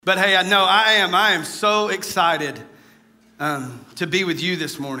But hey, I know I am so excited to be with you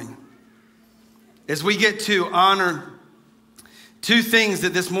this morning as we get to honor two things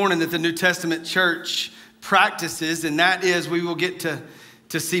that this morning that the New Testament church practices, and that is we will get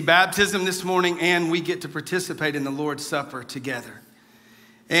to see baptism this morning, and we get to participate in the Lord's Supper together.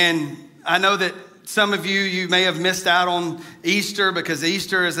 And I know that some of you may have missed out on Easter, because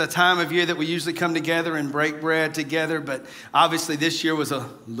Easter is a time of year that we usually come together and break bread together. But obviously this year was a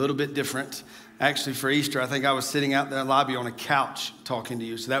little bit different. Actually, for Easter, I think I was sitting out in the lobby on a couch talking to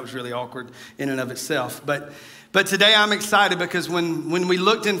you. So that was really awkward in and of itself. But today I'm excited because when we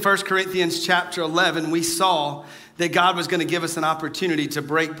looked in 1 Corinthians chapter 11, we saw that God was going to give us an opportunity to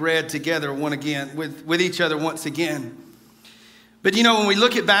break bread together with each other once again. But you know, when we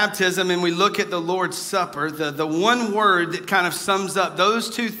look at baptism and we look at the Lord's Supper, the one word that kind of sums up those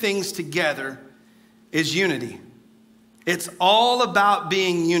two things together is unity. It's all about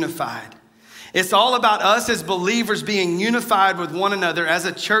being unified. It's all about us as believers being unified with one another as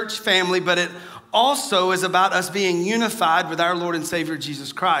a church family, but it also is about us being unified with our Lord and Savior,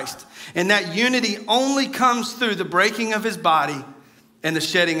 Jesus Christ. And that unity only comes through the breaking of his body and the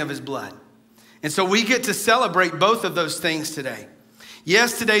shedding of his blood. And so we get to celebrate both of those things today.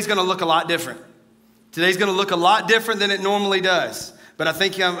 Yes, today's going to look a lot different. Today's going to look a lot different than it normally does. But I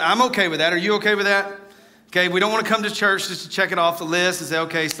think I'm okay with that. Are you okay with that? Okay, we don't want to come to church just to check it off the list and say,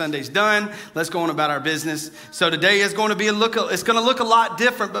 okay, Sunday's done. Let's go on about our business. So today is going to be it's going to look a lot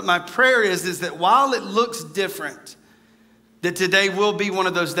different. But my prayer is that while it looks different, that today will be one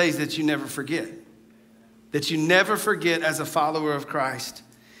of those days that you never forget. That you never forget as a follower of Christ.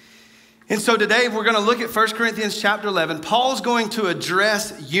 And so today we're going to look at 1 Corinthians chapter 11. Paul's going to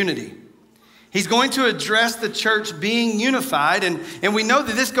address unity. He's going to address the church being unified. And we know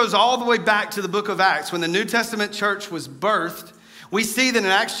that this goes all the way back to the book of Acts. When the New Testament church was birthed, we see that in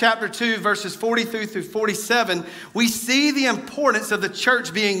Acts chapter 2, verses 43 through 47, we see the importance of the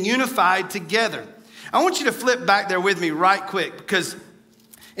church being unified together. I want you to flip back there with me right quick, because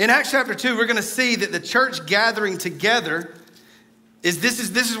in Acts chapter 2, we're going to see that the church gathering together this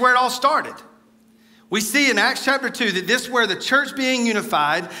is where it all started. We see in Acts chapter 2 that this is where the church being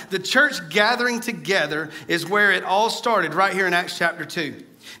unified, the church gathering together is where it all started, right here in Acts chapter 2.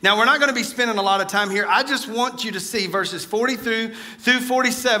 Now, we're not going to be spending a lot of time here. I just want you to see verses 40 through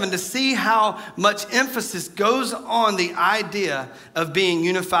 47 to see how much emphasis goes on the idea of being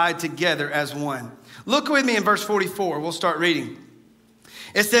unified together as one. Look with me in verse 44. We'll start reading.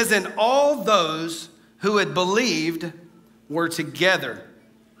 It says, "And all those who had believed were together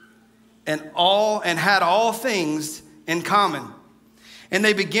and had all things in common. And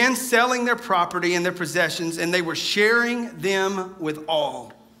they began selling their property and their possessions, and they were sharing them with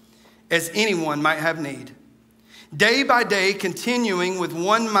all, as anyone might have need. Day by day, continuing with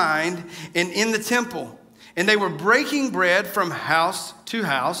one mind and in the temple. And they were breaking bread from house to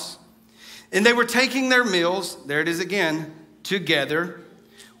house. And they were taking their meals," there it is again, "together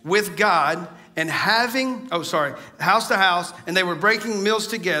with God, and house to house, and they were breaking meals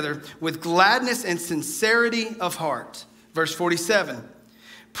together with gladness and sincerity of heart." Verse 47,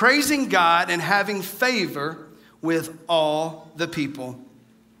 "praising God and having favor with all the people.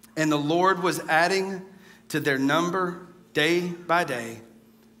 And the Lord was adding to their number day by day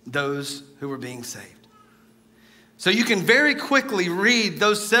those who were being saved." So you can very quickly read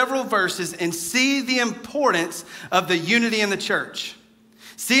those several verses and see the importance of the unity in the church.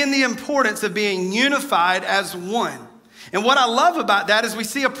 Seeing the importance of being unified as one. And what I love about that is we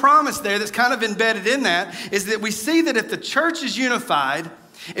see a promise there that's kind of embedded in that, is that we see that if the church is unified,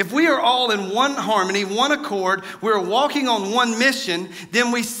 if we are all in one harmony, one accord, we're walking on one mission,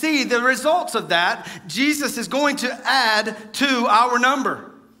 then we see the results of that. Jesus is going to add to our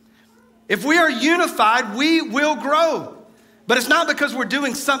number. If we are unified, we will grow. But it's not because we're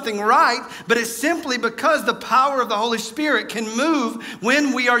doing something right, but it's simply because the power of the Holy Spirit can move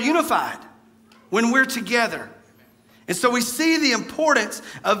when we are unified, when we're together. And so we see the importance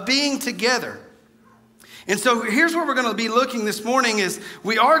of being together. And so here's where we're going to be looking this morning is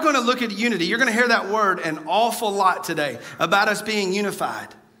we are going to look at unity. You're going to hear that word an awful lot today about us being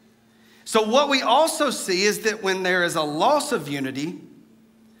unified. So what we also see is that when there is a loss of unity,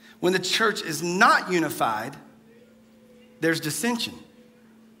 when the church is not unified, there's dissension.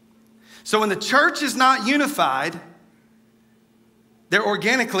 So when the church is not unified, there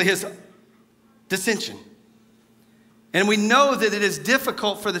organically is dissension. And we know that it is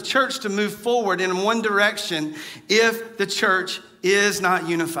difficult for the church to move forward in one direction if the church is not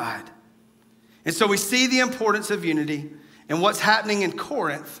unified. And so we see the importance of unity and what's happening in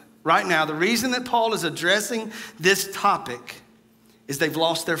Corinth right now. The reason that Paul is addressing this topic is they've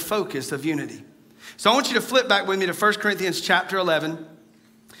lost their focus of unity. So I want you to flip back with me to 1 Corinthians chapter 11.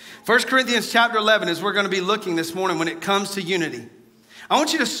 1 Corinthians chapter 11 is we're going to be looking this morning when it comes to unity. I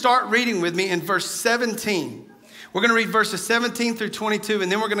want you to start reading with me in verse 17. We're going to read verses 17 through 22, and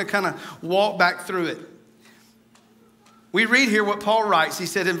then we're going to kind of walk back through it. We read here what Paul writes. He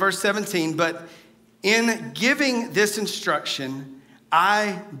said in verse 17, "But in giving this instruction,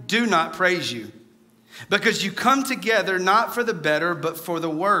 I do not praise you, because you come together not for the better, but for the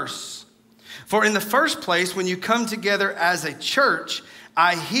worse. For in the first place, when you come together as a church,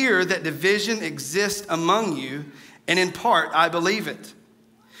 I hear that division exists among you, and in part I believe it.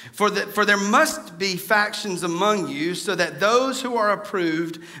 For there must be factions among you, so that those who are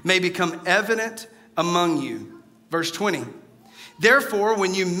approved may become evident among you." Verse 20, "Therefore,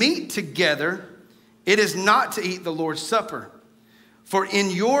 when you meet together, it is not to eat the Lord's Supper. For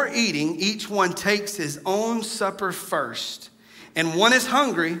in your eating, each one takes his own supper first, and one is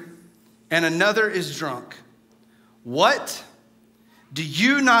hungry and another is drunk. What? Do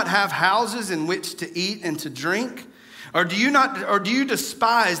you not have houses in which to eat and to drink? Or do you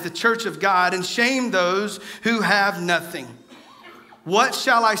despise the church of God and shame those who have nothing? What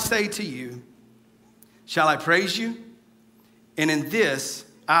shall I say to you? Shall I praise you? And in this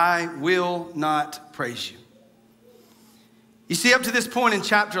I will not praise you." You see, up to this point in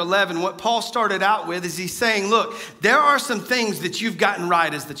chapter 11, what Paul started out with is he's saying, look, there are some things that you've gotten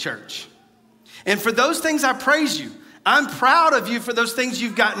right as the church. And for those things, I praise you. I'm proud of you for those things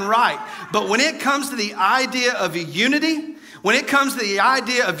you've gotten right. But when it comes to the idea of unity, when it comes to the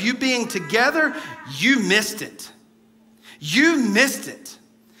idea of you being together, you missed it. You missed it.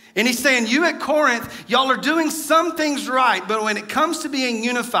 And he's saying, you at Corinth, y'all are doing some things right, but when it comes to being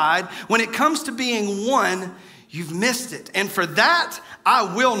unified, when it comes to being one, you've missed it. And for that,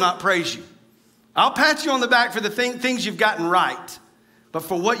 I will not praise you. I'll pat you on the back for the things you've gotten right, but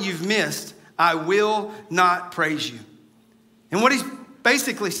for what you've missed, I will not praise you. And what he's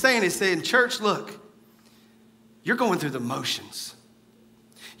basically saying is saying, church, look, you're going through the motions.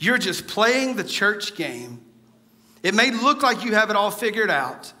 You're just playing the church game. It may look like you have it all figured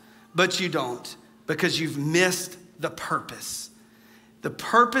out, but you don't, because you've missed the purpose. The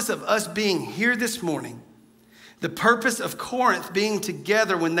purpose of us being here this morning, the purpose of Corinth being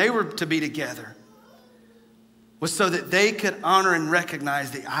together when they were to be together, was so that they could honor and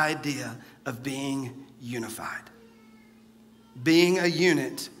recognize the idea of being unified, being a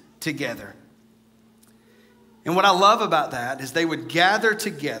unit together. And what I love about that is they would gather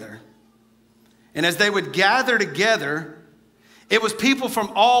together. And as they would gather together, it was people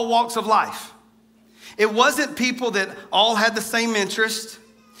from all walks of life. It wasn't people that all had the same interest.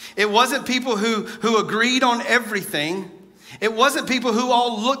 It wasn't people who agreed on everything. It wasn't people who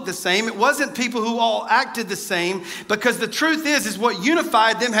all looked the same. It wasn't people who all acted the same, because the truth is what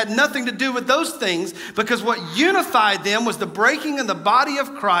unified them had nothing to do with those things, because what unified them was the breaking of the body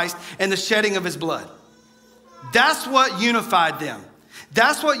of Christ and the shedding of his blood. That's what unified them.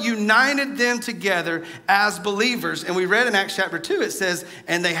 That's what united them together as believers. And we read in Acts chapter 2, it says,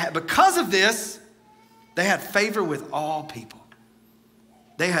 and because of this, they had favor with all people.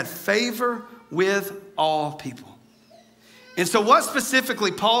 They had favor with all people. And so what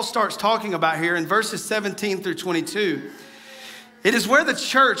specifically Paul starts talking about here in verses 17 through 22, it is where the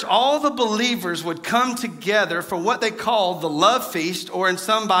church, all the believers, would come together for what they call the love feast, or in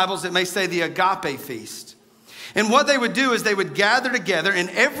some Bibles it may say the agape feast. And what they would do is they would gather together and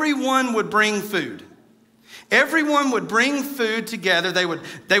everyone would bring food. Everyone would bring food together. They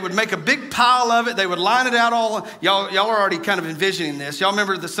would make a big pile of it. They would line it out all. Y'all are already kind of envisioning this. Y'all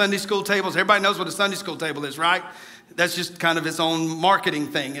remember the Sunday school tables? Everybody knows what a Sunday school table is, right? That's just kind of its own marketing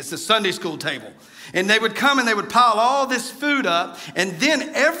thing. It's a Sunday school table. And they would come and they would pile all this food up. And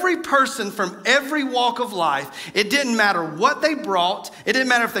then every person from every walk of life, it didn't matter what they brought. It didn't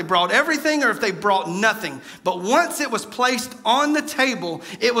matter if they brought everything or if they brought nothing. But once it was placed on the table,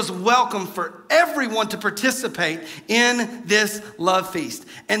 it was welcome for everyone to participate in this love feast.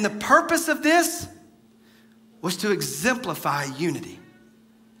 And the purpose of this was to exemplify unity.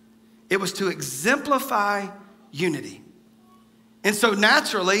 It was to exemplify unity. And so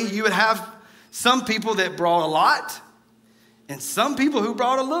naturally, you would have some people that brought a lot and some people who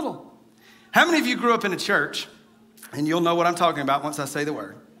brought a little. How many of you grew up in a church? And you'll know what I'm talking about once I say the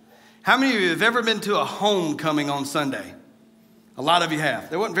word. How many of you have ever been to a homecoming on Sunday? A lot of you have.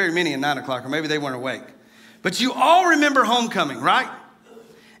 There wasn't very many at 9 o'clock, or maybe they weren't awake. But you all remember homecoming, right?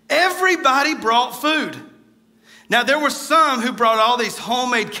 Everybody brought food. Now, there were some who brought all these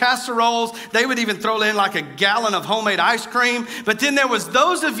homemade casseroles. They would even throw in like a gallon of homemade ice cream. But then there was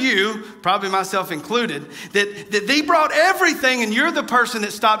those of you, probably myself included, that they brought everything, and you're the person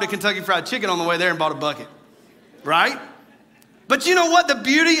that stopped at Kentucky Fried Chicken on the way there and bought a bucket, right? But you know what? The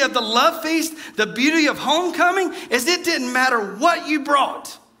beauty of the love feast, the beauty of homecoming is it didn't matter what you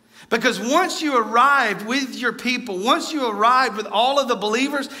brought. Because once you arrived with your people, once you arrived with all of the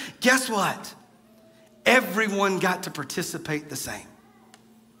believers, guess what? Everyone got to participate the same.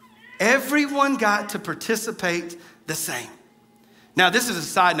 Everyone got to participate the same. Now, this is a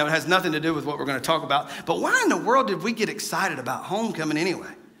side note. It has nothing to do with what we're going to talk about. But why in the world did we get excited about homecoming anyway?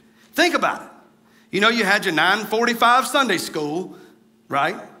 Think about it. You know, you had your 9:45 Sunday school,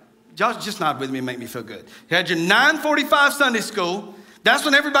 right? Y'all just nod with me and make me feel good. You had your 9:45 Sunday school. That's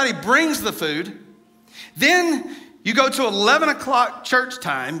when everybody brings the food. Then you go to 11 o'clock church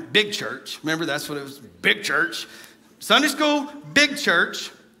time, big church. Remember, that's what it was, big church. Sunday school, big church.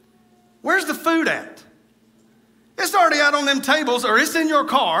 Where's the food at? It's already out on them tables, or it's in your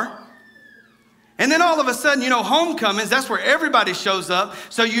car. And then all of a sudden, you know, homecomings, that's where everybody shows up.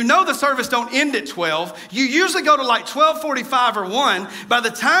 So you know the service don't end at 12. You usually go to like 12:45 or 1. By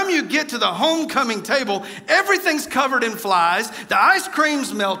the time you get to the homecoming table, everything's covered in flies. The ice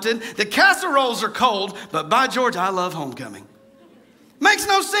cream's melted. The casseroles are cold. But by George, I love homecoming. Makes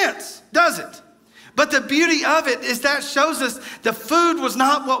no sense, does it? But the beauty of it is that shows us the food was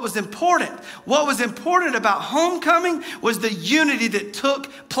not what was important. What was important about homecoming was the unity that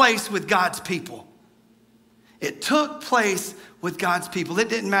took place with God's people. It took place with God's people. It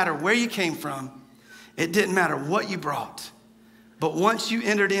didn't matter where you came from. It didn't matter what you brought. But once you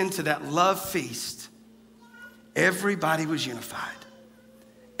entered into that love feast, everybody was unified.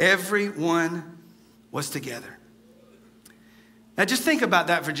 Everyone was together. Now just think about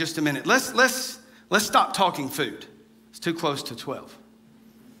that for just a minute. Let's stop talking food. It's too close to 12.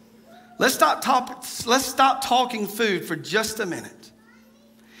 Let's stop talking food for just a minute.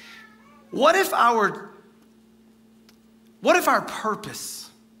 What if our purpose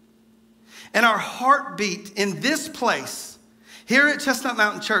and our heartbeat in this place here at Chestnut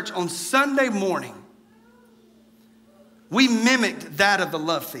Mountain Church on Sunday morning, we mimicked that of the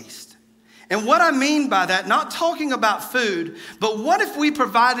love feast? And what I mean by that, not talking about food, but what if we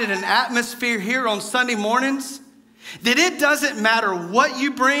provided an atmosphere here on Sunday mornings that it doesn't matter what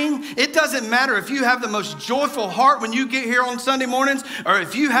you bring. It doesn't matter if you have the most joyful heart when you get here on Sunday mornings or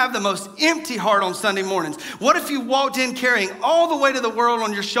if you have the most empty heart on Sunday mornings. What if you walked in carrying all the weight of the world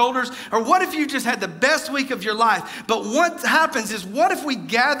on your shoulders? Or what if you just had the best week of your life? But what happens is, what if we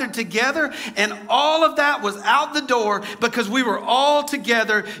gathered together and all of that was out the door because we were all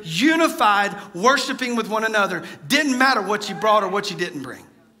together, unified, worshiping with one another? Didn't matter what you brought or what you didn't bring.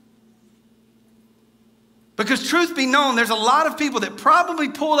 Because truth be known, there's a lot of people that probably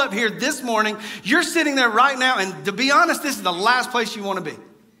pulled up here this morning. You're sitting there right now, and to be honest, this is the last place you want to be.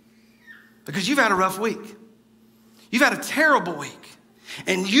 Because you've had a rough week. You've had a terrible week.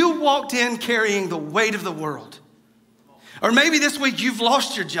 And you walked in carrying the weight of the world. Or maybe this week you've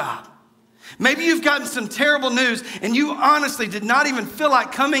lost your job. Maybe you've gotten some terrible news and you honestly did not even feel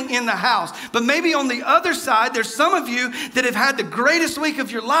like coming in the house. But maybe on the other side, there's some of you that have had the greatest week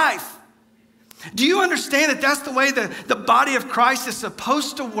of your life. Do you understand that that's the way the body of Christ is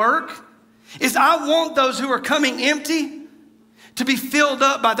supposed to work? Is I want those who are coming empty to be filled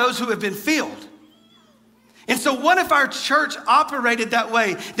up by those who have been filled. And so what if our church operated that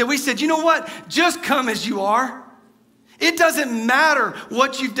way? That we said, you know what? Just come as you are. It doesn't matter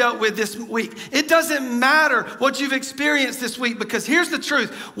what you've dealt with this week. It doesn't matter what you've experienced this week, because here's the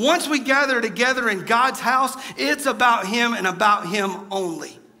truth. Once we gather together in God's house, it's about Him and about Him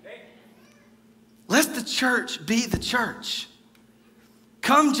only. Let the church be the church.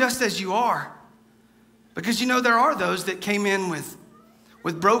 Come just as you are. Because you know there are those that came in with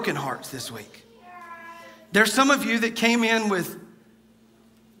broken hearts this week. There's some of you that came in with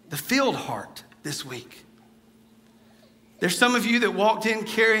the filled heart this week. There's some of you that walked in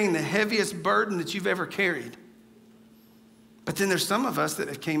carrying the heaviest burden that you've ever carried. But then there's some of us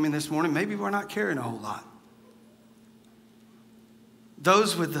that came in this morning, maybe we're not carrying a whole lot.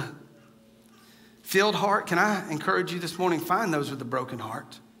 Those with the filled heart, can I encourage you this morning, find those with the broken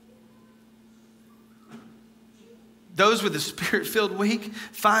heart. Those with the spirit-filled week,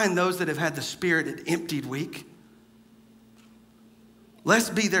 find those that have had the spirit-emptied week. Let's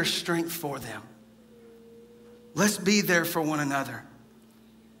be their strength for them. Let's be there for one another.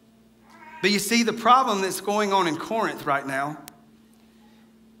 But you see, the problem that's going on in Corinth right now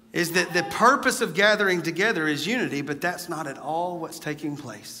is that the purpose of gathering together is unity, but that's not at all what's taking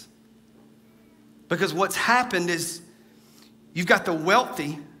place. Because what's happened is you've got the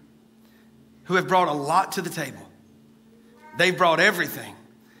wealthy who have brought a lot to the table. They've brought everything.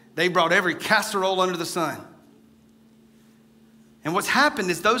 They brought every casserole under the sun. And what's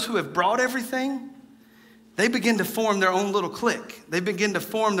happened is those who have brought everything, they begin to form their own little clique. They begin to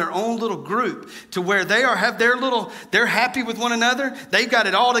form their own little group to where they're happy with one another. They've got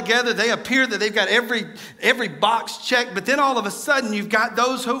it all together. They appear that they've got every box checked. But then all of a sudden you've got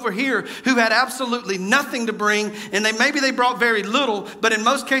those over here who had absolutely nothing to bring. And maybe they brought very little, but in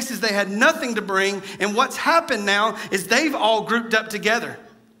most cases they had nothing to bring. And what's happened now is they've all grouped up together.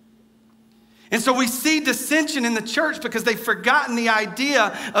 And so we see dissension in the church because they've forgotten the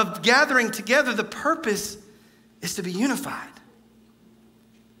idea of gathering together. The purpose is to be unified.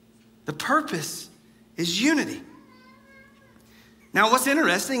 The purpose is unity. Now, what's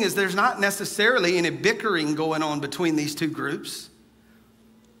interesting is there's not necessarily any bickering going on between these two groups,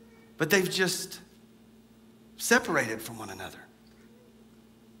 but they've just separated from one another.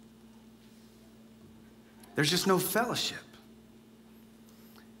 There's just no fellowship.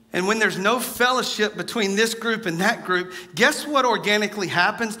 And when there's no fellowship between this group and that group, guess what organically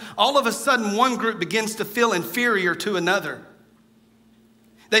happens? All of a sudden, one group begins to feel inferior to another.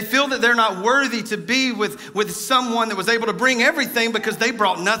 They feel that they're not worthy to be with someone that was able to bring everything because they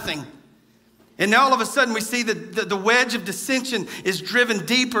brought nothing. And now all of a sudden we see that the wedge of dissension is driven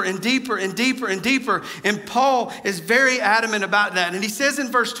deeper and deeper and deeper and deeper. And Paul is very adamant about that. And he says in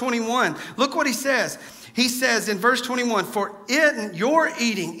verse 21, look what he says. He says in verse 21, for in your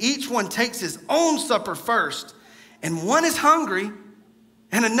eating, each one takes his own supper first, and one is hungry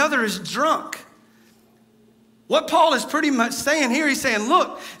and another is drunk. What Paul is pretty much saying here, he's saying,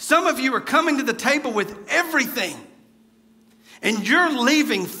 look, some of you are coming to the table with everything, and you're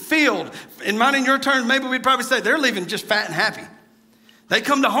leaving filled. In mine and your terms, maybe we'd probably say they're leaving just fat and happy. They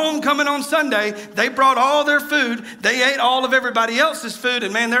come to homecoming on Sunday. They brought all their food. They ate all of everybody else's food,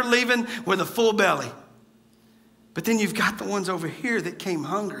 and man, they're leaving with a full belly. But then you've got the ones over here that came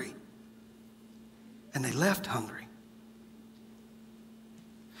hungry and they left hungry.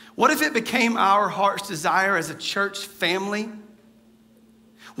 What if it became our heart's desire as a church family?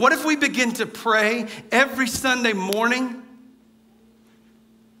 What if we begin to pray every Sunday morning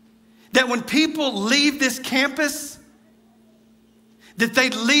that when people leave this campus, that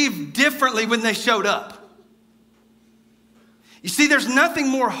they'd leave differently when they showed up? You see, there's nothing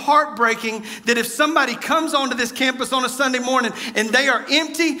more heartbreaking than if somebody comes onto this campus on a Sunday morning and they are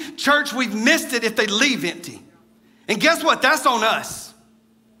empty. Church, we've missed it if they leave empty. And guess what? That's on us.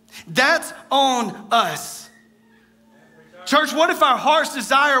 That's on us. Church, what if our heart's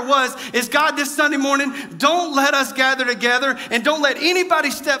desire is God, this Sunday morning, don't let us gather together and don't let anybody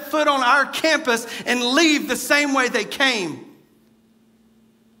step foot on our campus and leave the same way they came.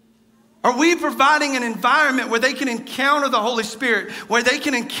 Are we providing an environment where they can encounter the Holy Spirit, where they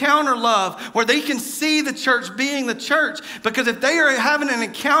can encounter love, where they can see the church being the church? Because if they are having an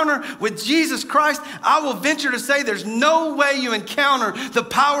encounter with Jesus Christ, I will venture to say there's no way you encounter the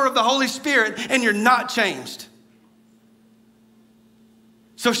power of the Holy Spirit and you're not changed.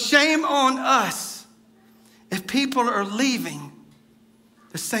 So shame on us if people are leaving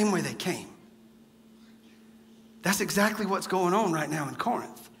the same way they came. That's exactly what's going on right now in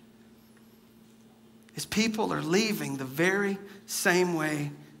Corinth. Is people are leaving the very same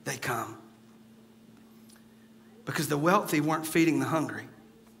way they come. Because the wealthy weren't feeding the hungry.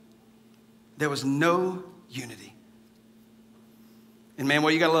 There was no unity. And man,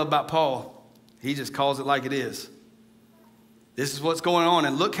 what you gotta love about Paul, he just calls it like it is. This is what's going on.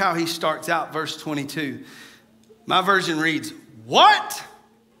 And look how he starts out verse 22. My version reads, what?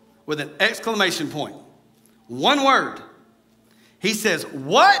 With an exclamation point. One word. He says,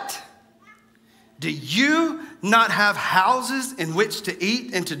 what? Do you not have houses in which to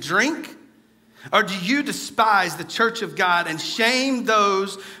eat and to drink? Or do you despise the church of God and shame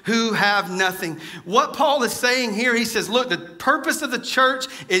those who have nothing? What Paul is saying here, he says, look, the purpose of the church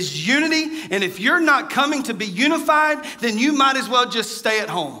is unity. And if you're not coming to be unified, then you might as well just stay at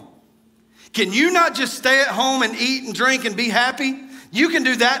home. Can you not just stay at home and eat and drink and be happy? You can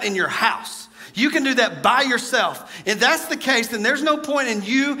do that in your house. You can do that by yourself. If that's the case, then there's no point in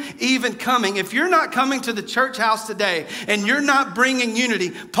you even coming. If you're not coming to the church house today and you're not bringing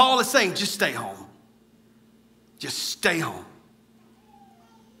unity, Paul is saying, just stay home. Just stay home.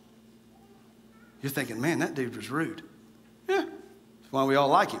 You're thinking, man, that dude was rude. Yeah, that's why we all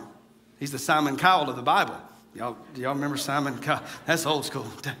like him. He's the Simon Cowell of the Bible. Do y'all remember Simon Cowell? That's old school.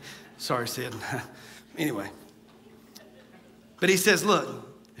 Sorry, Sid. Anyway. But he says, look,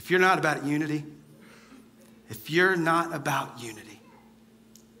 if you're not about unity,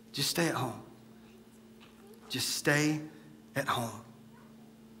 just stay at home. just stay at home.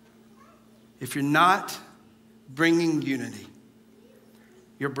 If you're not bringing unity,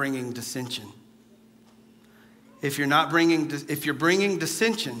 you're bringing dissension. If you're bringing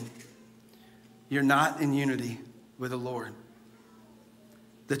dissension, you're not in unity with the Lord.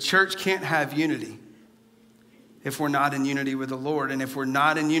 The church can't have unity if we're not in unity with the Lord. And if we're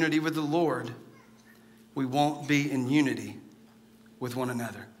not in unity with the Lord, we won't be in unity with one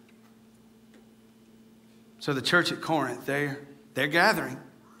another. So the church at Corinth, they're gathering.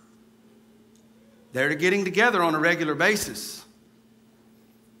 They're getting together on a regular basis.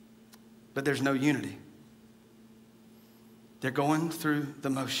 But there's no unity. They're going through the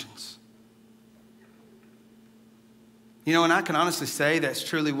motions. You know, and I can honestly say that's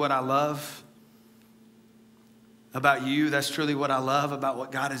truly what I love about you. That's truly what I love about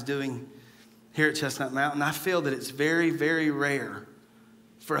what God is doing here at Chestnut Mountain. I feel that it's very, very rare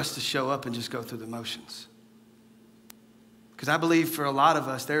for us to show up and just go through the motions. Because I believe for a lot of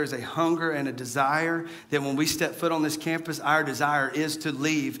us, there is a hunger and a desire that when we step foot on this campus, our desire is to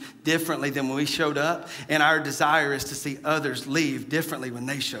leave differently than when we showed up. And our desire is to see others leave differently when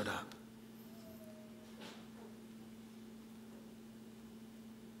they showed up.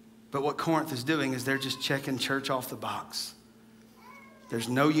 But what Corinth is doing is they're just checking church off the box. There's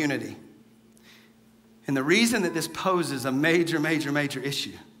no unity. And the reason that this poses a major, major, major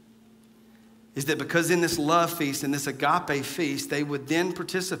issue is that because in this love feast, in this agape feast, they would then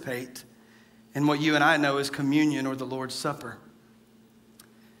participate in what you and I know as communion or the Lord's Supper.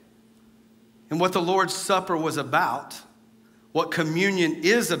 And what the Lord's Supper was about, what communion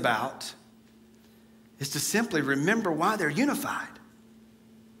is about, is to simply remember why they're unified.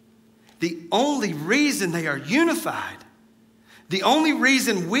 The only reason they are unified, the only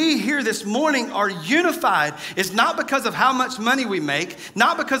reason we here this morning are unified is not because of how much money we make,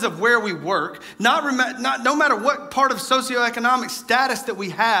 not because of where we work, no matter what part of socioeconomic status that we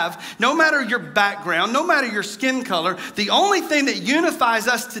have, no matter your background, no matter your skin color. The only thing that unifies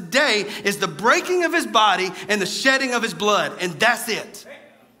us today is the breaking of his body and the shedding of his blood. And that's it.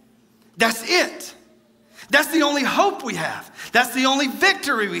 That's it. That's the only hope we have. That's the only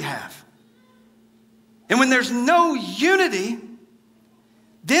victory we have. And when there's no unity,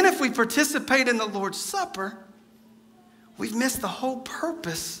 then if we participate in the Lord's Supper, we've missed the whole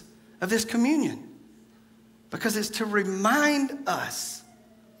purpose of this communion. Because it's to remind us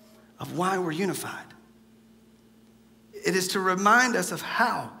of why we're unified. It is to remind us of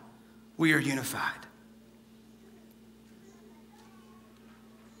how we are unified.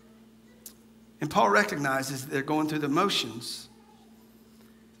 And Paul recognizes that they're going through the motions,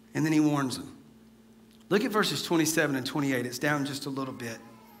 and then he warns them. Look at verses 27 and 28. It's down just a little bit.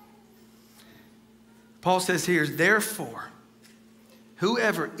 Paul says here, therefore,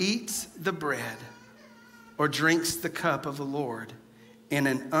 whoever eats the bread or drinks the cup of the Lord in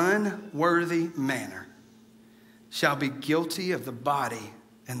an unworthy manner shall be guilty of the body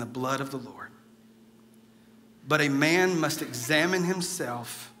and the blood of the Lord. But a man must examine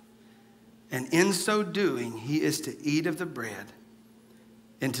himself, and in so doing, he is to eat of the bread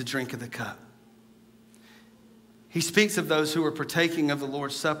and to drink of the cup. He speaks of those who are partaking of the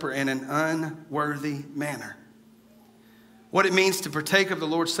Lord's Supper in an unworthy manner. What it means to partake of the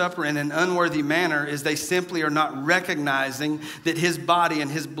Lord's Supper in an unworthy manner is they simply are not recognizing that his body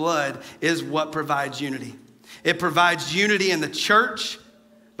and his blood is what provides unity. It provides unity in the church,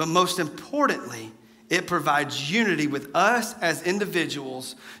 but most importantly, it provides unity with us as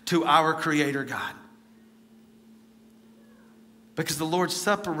individuals to our Creator God. Because the Lord's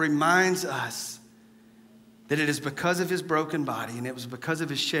Supper reminds us that it is because of his broken body and it was because of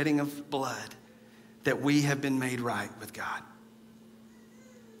his shedding of blood that we have been made right with God.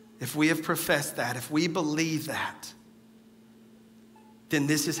 If we have professed that, if we believe that, then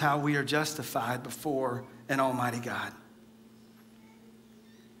this is how we are justified before an almighty God.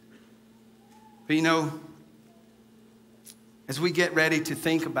 But you know, as we get ready to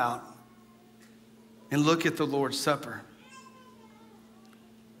think about and look at the Lord's Supper,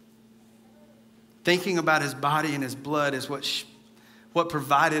 thinking about his body and his blood is what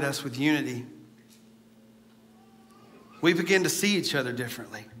provided us with unity. We begin to see each other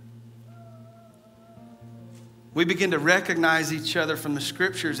differently. We begin to recognize each other from the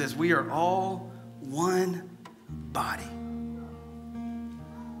scriptures as we are all one body.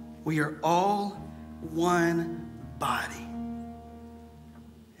 We are all one body.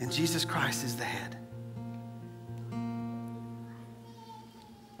 And Jesus Christ is the head.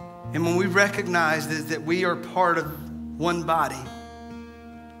 And when we recognize that we are part of one body,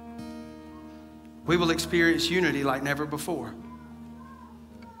 we will experience unity like never before.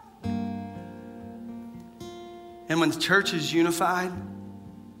 And when the church is unified,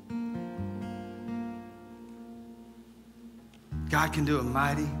 God can do a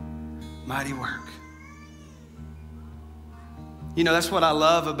mighty, mighty work. You know, that's what I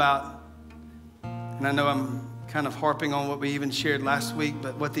love about, and I know I'm kind of harping on what we even shared last week,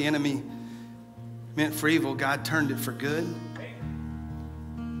 but what the enemy meant for evil, God turned it for good.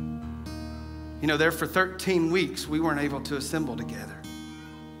 You know, there for 13 weeks, we weren't able to assemble together.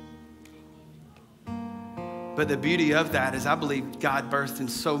 But the beauty of that is I believe God birthed in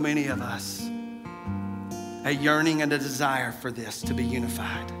so many of us a yearning and a desire for this to be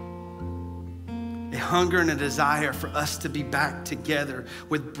unified. A hunger and a desire for us to be back together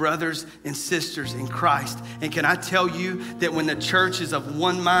with brothers and sisters in Christ. And can I tell you that when the church is of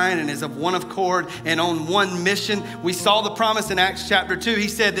one mind and is of one accord and on one mission, we saw the promise in Acts chapter 2. He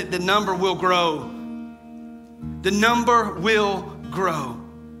said that the number will grow. The number will grow.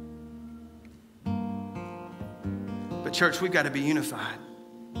 But church, we've got to be unified.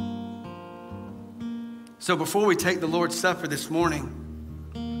 So before we take the Lord's Supper this morning,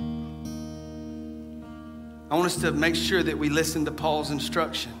 I want us to make sure that we listen to Paul's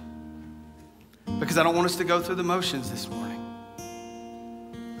instruction, because I don't want us to go through the motions this morning.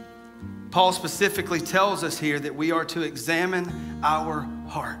 Paul specifically tells us here that we are to examine our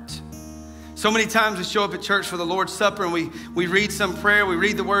heart. So many times we show up at church for the Lord's Supper and we read some prayer, we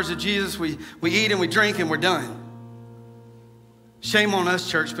read the words of Jesus, we eat and we drink and we're done. Shame on us,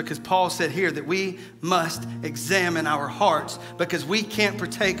 church, because Paul said here that we must examine our hearts, because we can't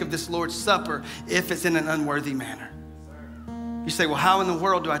partake of this Lord's Supper if it's in an unworthy manner. You say, well, how in the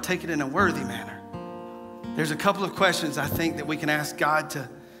world do I take it in a worthy manner? There's a couple of questions I think that we can ask God to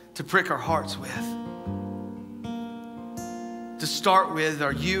prick our hearts with. To start with,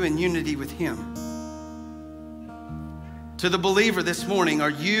 are you in unity with Him? To the believer this morning, are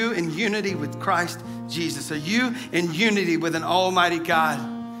you in unity with Christ Jesus? Are you in unity with an almighty God?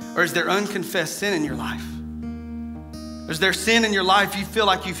 Or is there unconfessed sin in your life? Is there sin in your life you feel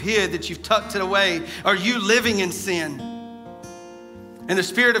like you've hid, that you've tucked it away? Are you living in sin? And the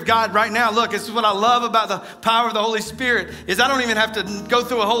Spirit of God right now, look, this is what I love about the power of the Holy Spirit, is I don't even have to go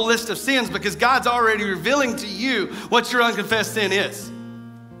through a whole list of sins, because God's already revealing to you what your unconfessed sin is.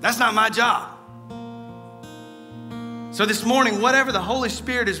 That's not my job. So this morning, whatever the Holy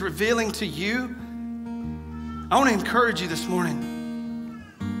Spirit is revealing to you, I want to encourage you this morning.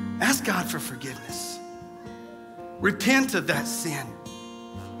 Ask God for forgiveness. Repent of that sin.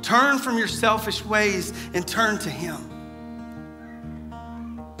 Turn from your selfish ways and turn to Him.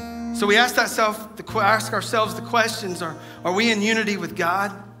 So we ask ourselves the questions, are we in unity with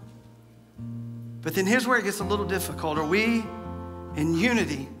God? But then here's where it gets a little difficult. Are we in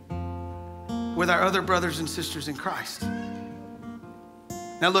unity with our other brothers and sisters in Christ?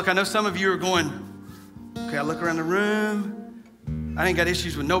 Now look, I know some of you are going, okay, I look around the room, I ain't got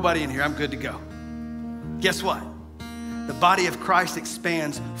issues with nobody in here, I'm good to go. Guess what? The body of Christ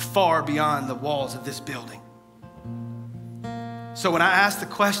expands far beyond the walls of this building. So when I ask the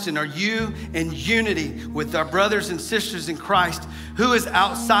question, are you in unity with our brothers and sisters in Christ? Who is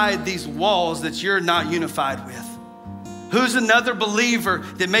outside these walls that you're not unified with? Who's another believer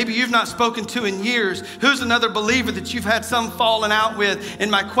that maybe you've not spoken to in years? Who's another believer that you've had some falling out with?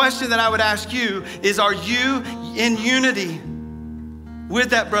 And my question that I would ask you is, are you in unity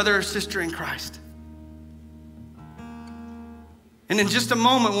with that brother or sister in Christ? And in just a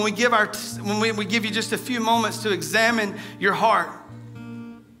moment, when we give you just a few moments to examine your heart,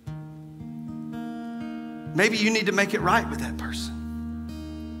 maybe you need to make it right with that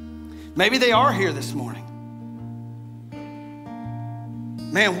person. Maybe they are here this morning.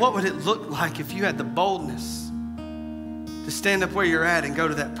 Man, what would it look like if you had the boldness to stand up where you're at and go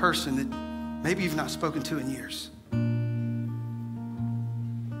to that person that maybe you've not spoken to in years?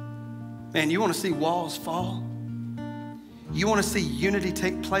 Man, you want to see walls fall? You want to see unity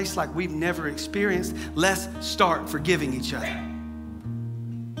take place like we've never experienced? Let's start forgiving each other.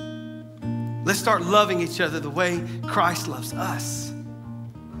 Let's start loving each other the way Christ loves us.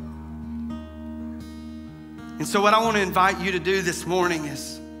 And so what I want to invite you to do this morning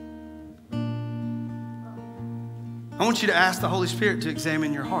is, I want you to ask the Holy Spirit to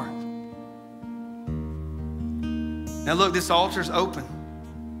examine your heart. Now look, this altar's open.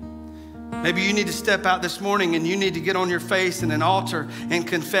 Maybe you need to step out this morning and you need to get on your face in an altar and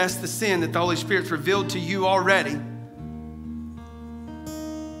confess the sin that the Holy Spirit's revealed to you already.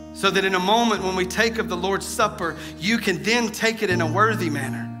 So that in a moment when we take of the Lord's Supper, you can then take it in a worthy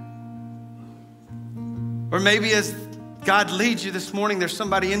manner. Or maybe as God leads you this morning, there's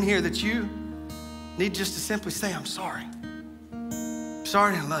somebody in here that you need just to simply say, I'm sorry. I'm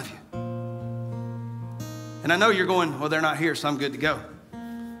sorry, I love you. And I know you're going, well, they're not here, so I'm good to go.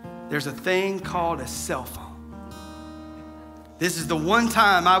 There's a thing called a cell phone. This is the one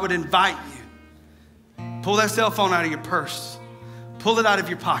time I would invite you. Pull that cell phone out of your purse. Pull it out of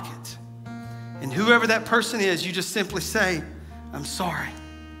your pocket. And whoever that person is, you just simply say, I'm sorry.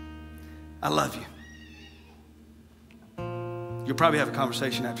 I love you. You'll probably have a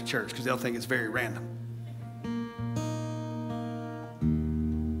conversation after church because they'll think it's very random.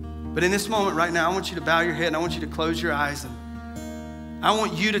 But in this moment right now, I want you to bow your head and I want you to close your eyes. And I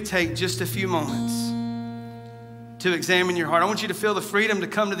want you to take just a few moments to examine your heart. I want you to feel the freedom to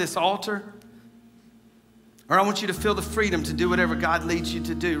come to this altar. Or I want you to feel the freedom to do whatever God leads you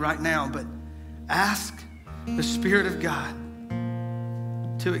to do right now. But ask the Spirit of God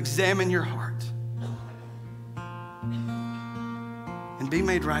to examine your heart and be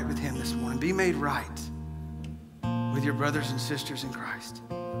made right with Him this morning. Be made right with your brothers and sisters in Christ.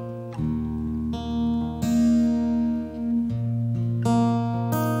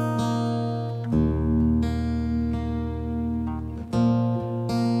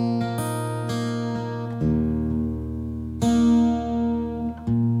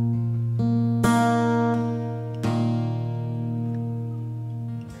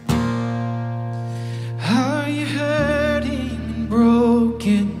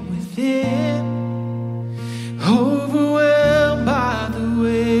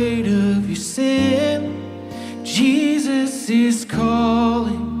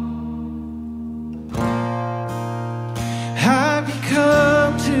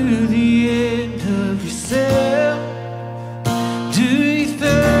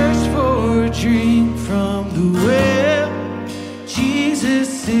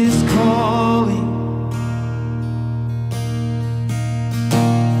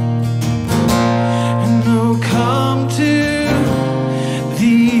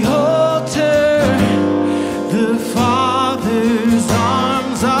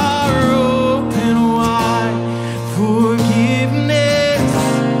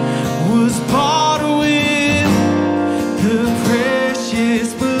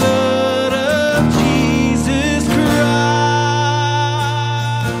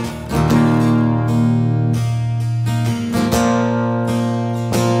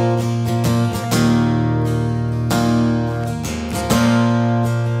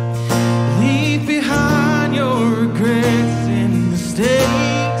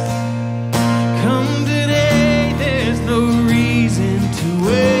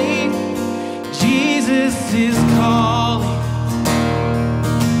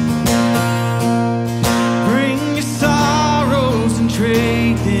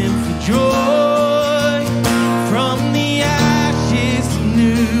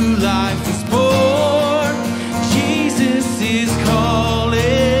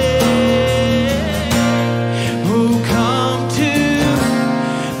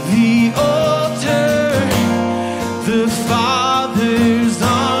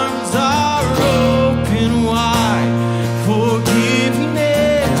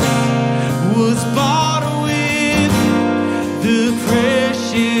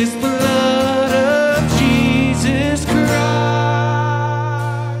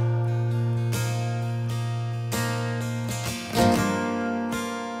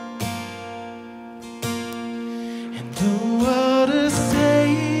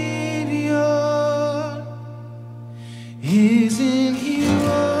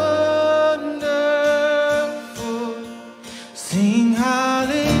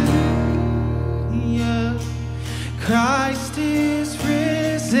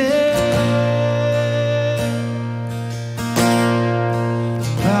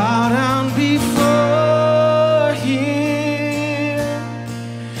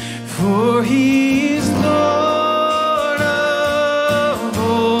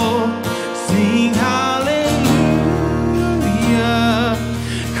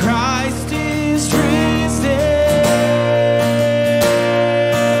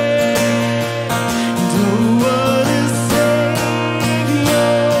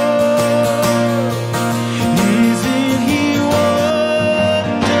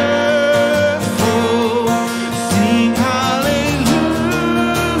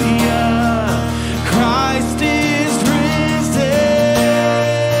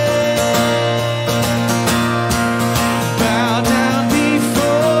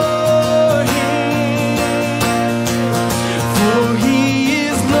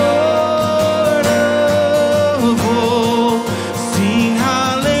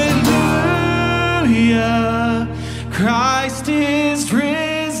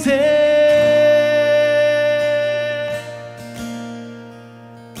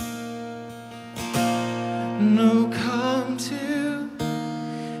 No, come to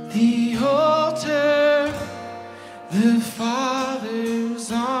the altar. The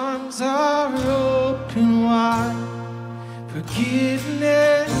Father's arms are open wide.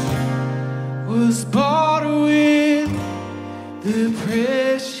 Forgiveness was bought with the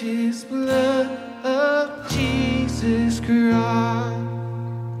precious blood of Jesus Christ.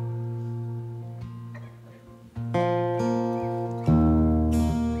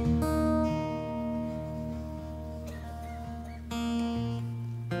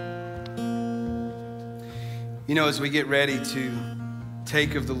 You know, as we get ready to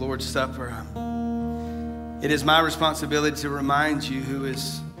take of the Lord's Supper, it is my responsibility to remind you who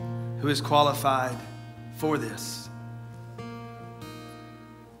is qualified for this.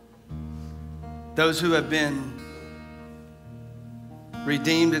 Those who have been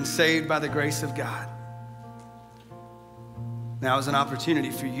redeemed and saved by the grace of God. Now is an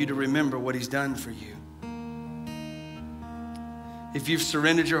opportunity for you to remember what He's done for you. If you've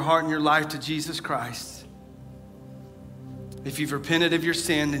surrendered your heart and your life to Jesus Christ, if you've repented of your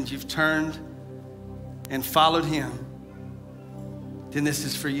sin and you've turned and followed Him, then this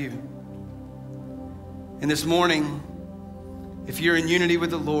is for you. And this morning, if you're in unity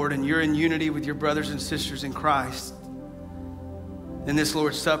with the Lord and you're in unity with your brothers and sisters in Christ, then this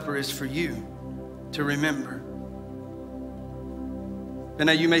Lord's Supper is for you to remember. And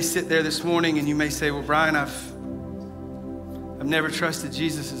now you may sit there this morning and you may say, well, Brian, I've never trusted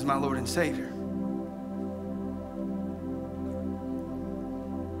Jesus as my Lord and Savior.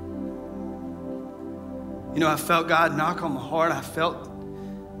 You know, I felt God knock on my heart. I felt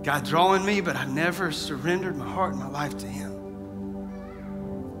God drawing me, but I never surrendered my heart and my life to Him.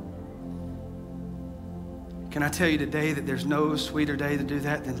 Can I tell you today that there's no sweeter day to do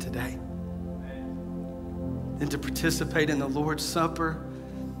that than today? Than to participate in the Lord's Supper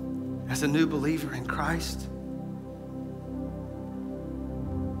as a new believer in Christ.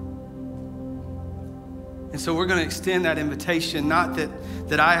 And so we're going to extend that invitation, not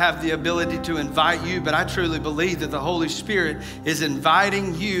that I have the ability to invite you, but I truly believe that the Holy Spirit is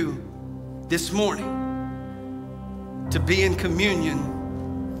inviting you this morning to be in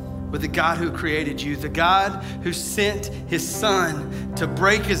communion with the God who created you, the God who sent His Son to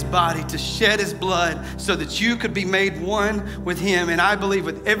break His body, to shed His blood so that you could be made one with Him. And I believe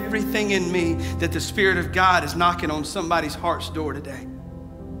with everything in me that the Spirit of God is knocking on somebody's heart's door today.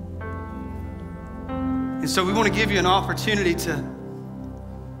 And so we want to give you an opportunity to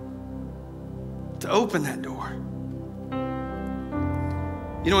open that door.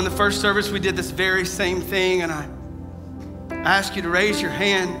 You know, in the first service, we did this very same thing, and I asked you to raise your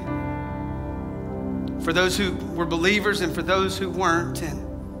hand for those who were believers and for those who weren't. And,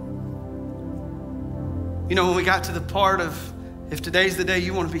 you know, when we got to the part of, if today's the day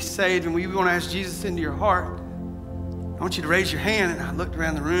you want to be saved and we want to ask Jesus into your heart, I want you to raise your hand. And I looked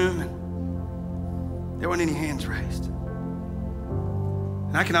around the room, and there weren't any hands raised.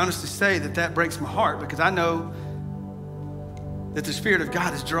 And I can honestly say that breaks my heart, because I know that the Spirit of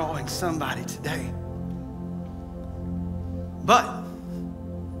God is drawing somebody today. But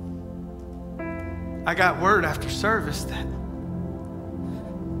I got word after service that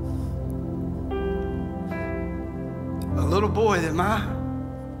a little boy that my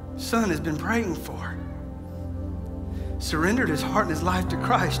son has been praying for surrendered his heart and his life to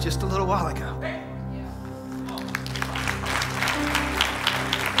Christ just a little while ago.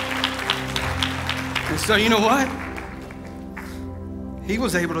 And so you know what? He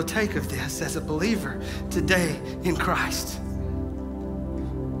was able to take of this as a believer today in Christ.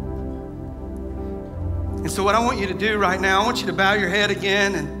 And so what I want you to do right now, I want you to bow your head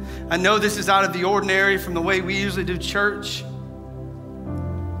again. And I know this is out of the ordinary from the way we usually do church.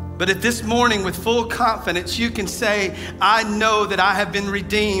 But if this morning with full confidence you can say, I know that I have been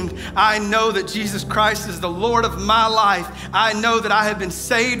redeemed. I know that Jesus Christ is the Lord of my life. I know that I have been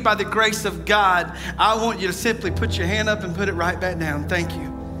saved by the grace of God. I want you to simply put your hand up and put it right back down. Thank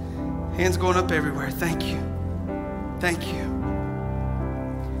you. Hands going up everywhere. Thank you. Thank you.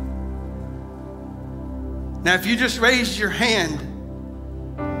 Now, if you just raised your hand,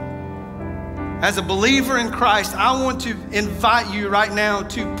 as a believer in Christ, I want to invite you right now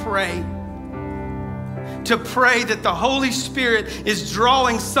to pray. To pray that the Holy Spirit is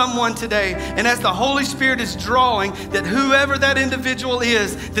drawing someone today. And as the Holy Spirit is drawing, that whoever that individual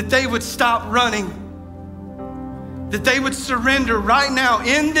is, that they would stop running. That they would surrender right now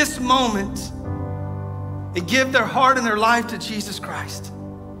in this moment and give their heart and their life to Jesus Christ.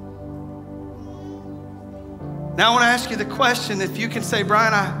 Now I want to ask you the question, if you can say,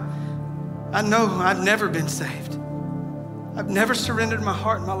 Brian, I know I've never been saved. I've never surrendered my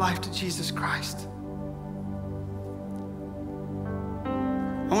heart and my life to Jesus Christ.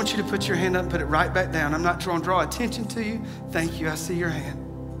 I want you to put your hand up and put it right back down. I'm not trying to draw attention to you. Thank you, I see your hand.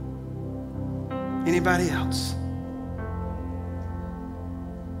 Anybody else?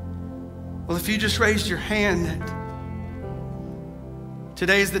 Well, if you just raised your hand that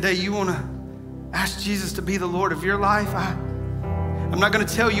today is the day you want to ask Jesus to be the Lord of your life, I'm not going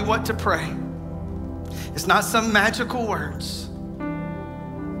to tell you what to pray. It's not some magical words.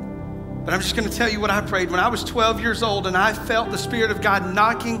 But I'm just going to tell you what I prayed when I was 12 years old and I felt the Spirit of God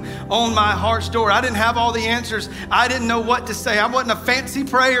knocking on my heart's door. I didn't have all the answers. I didn't know what to say. I wasn't a fancy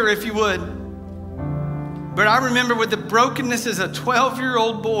prayer, if you would. But I remember with the brokenness as a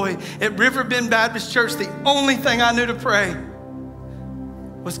 12-year-old boy at Riverbend Baptist Church, the only thing I knew to pray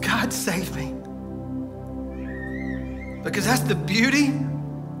was, God, save me. Because that's the beauty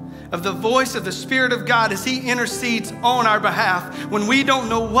of the voice of the Spirit of God as He intercedes on our behalf when we don't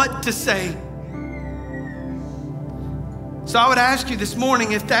know what to say. So I would ask you this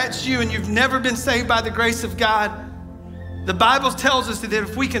morning, if that's you and you've never been saved by the grace of God, the Bible tells us that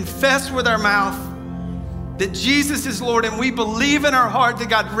if we confess with our mouth that Jesus is Lord and we believe in our heart that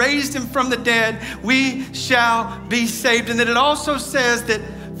God raised Him from the dead, we shall be saved. And that it also says that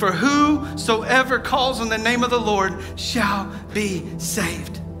for whosoever calls on the name of the Lord shall be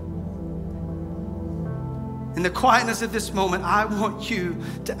saved. In the quietness of this moment, I want you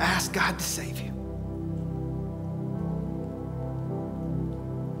to ask God to save you.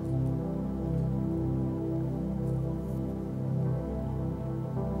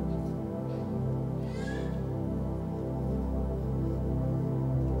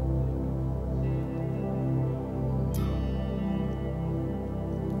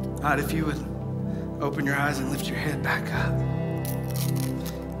 All right, if you would open your eyes and lift your head back up.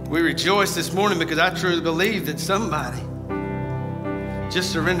 We rejoice this morning because I truly believe that somebody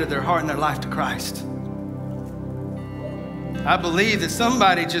just surrendered their heart and their life to Christ. I believe that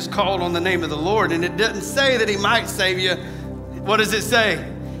somebody just called on the name of the Lord, and it doesn't say that He might save you. What does it say?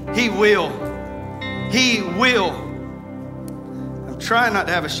 He will. He will. I'm trying not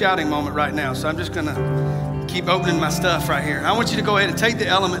to have a shouting moment right now, so I'm just going to keep opening my stuff right here. I want you to go ahead and take the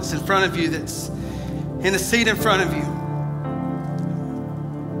elements in front of you that's in the seat in front of you.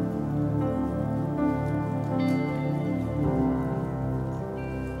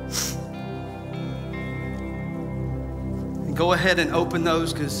 Go ahead and open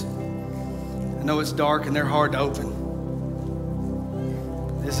those because I know it's dark and they're hard to open.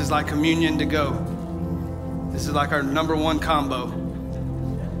 This is like communion to go. This is like our number one combo.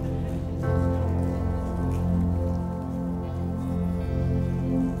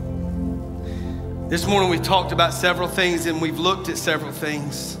 This morning we talked about several things and we've looked at several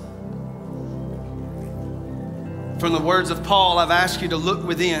things. From the words of Paul, I've asked you to look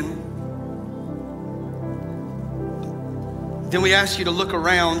within. Then we asked you to look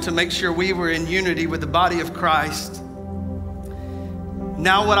around to make sure we were in unity with the body of Christ.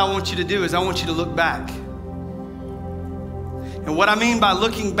 Now what I want you to do is I want you to look back. And what I mean by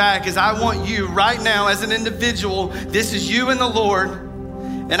looking back is I want you right now as an individual, this is you and the Lord,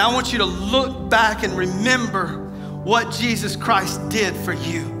 and I want you to look back and remember what Jesus Christ did for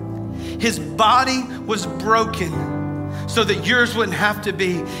you. His body was broken so that yours wouldn't have to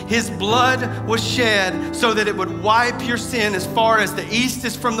be. His blood was shed so that it would wipe your sin as far as the east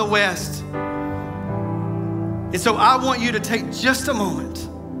is from the west. And so I want you to take just a moment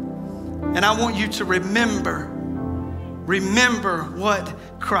and I want you to remember what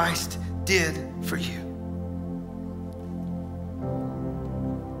Christ did for you.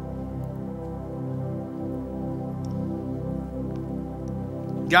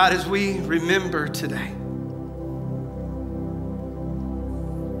 God, as we remember today,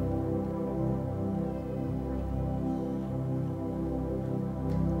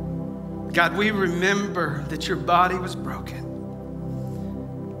 God, we remember that your body was broken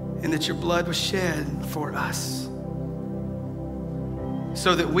and that your blood was shed for us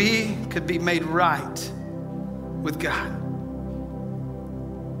so that we could be made right with God.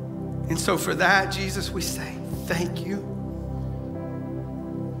 And so for that, Jesus, we say thank you.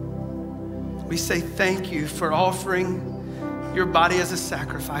 We say thank you for offering your body as a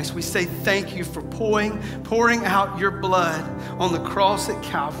sacrifice. We say thank you for pouring out your blood on the cross at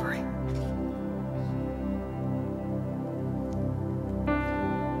Calvary.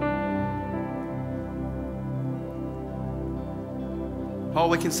 All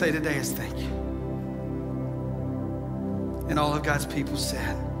we can say today is thank you. And all of God's people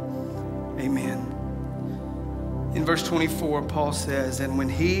said, amen. In verse 24, Paul says, and when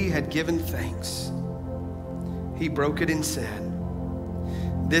he had given thanks, he broke it and said,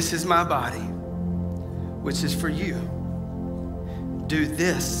 this is my body, which is for you. do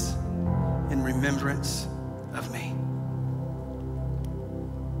this in remembrance of me.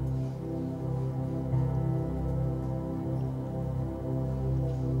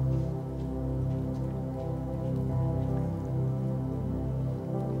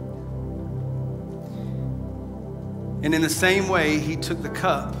 And in the same way, he took the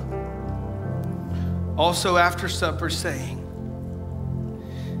cup also after supper, saying,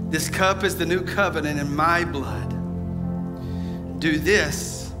 this cup is the new covenant in my blood. Do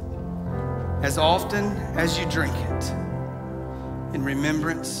this as often as you drink it in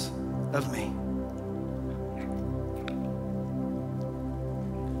remembrance of me.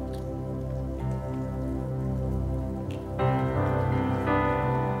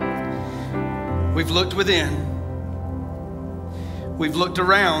 We've looked within. We've looked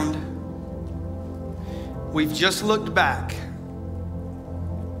around. We've just looked back.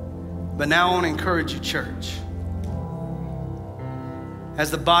 But now I want to encourage you, church. As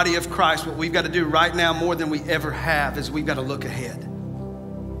the body of Christ, what we've got to do right now more than we ever have is we've got to look ahead.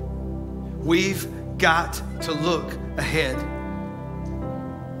 We've got to look ahead.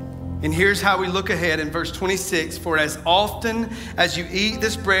 And here's how we look ahead in verse 26. For as often as you eat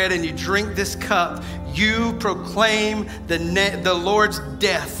this bread and you drink this cup, you proclaim the Lord's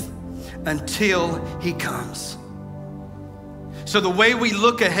death until he comes. So the way we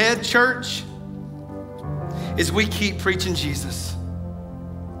look ahead, church, is we keep preaching Jesus.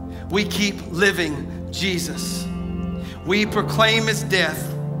 We keep living Jesus. We proclaim his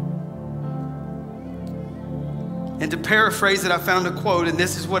death. And to paraphrase it, I found a quote, and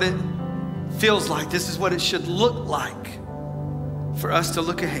this is what it feels like. This is what it should look like for us to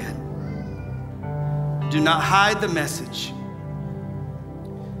look ahead. Do not hide the message.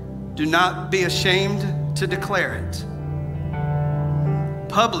 Do not be ashamed to declare it.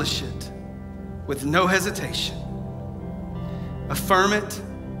 Publish it with no hesitation. Affirm it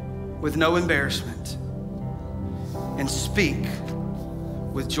with no embarrassment. And speak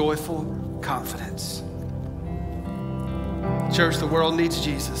with joyful confidence. Church, the world needs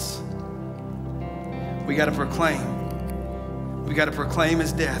Jesus. We got to proclaim. We got to proclaim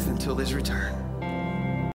his death until his return.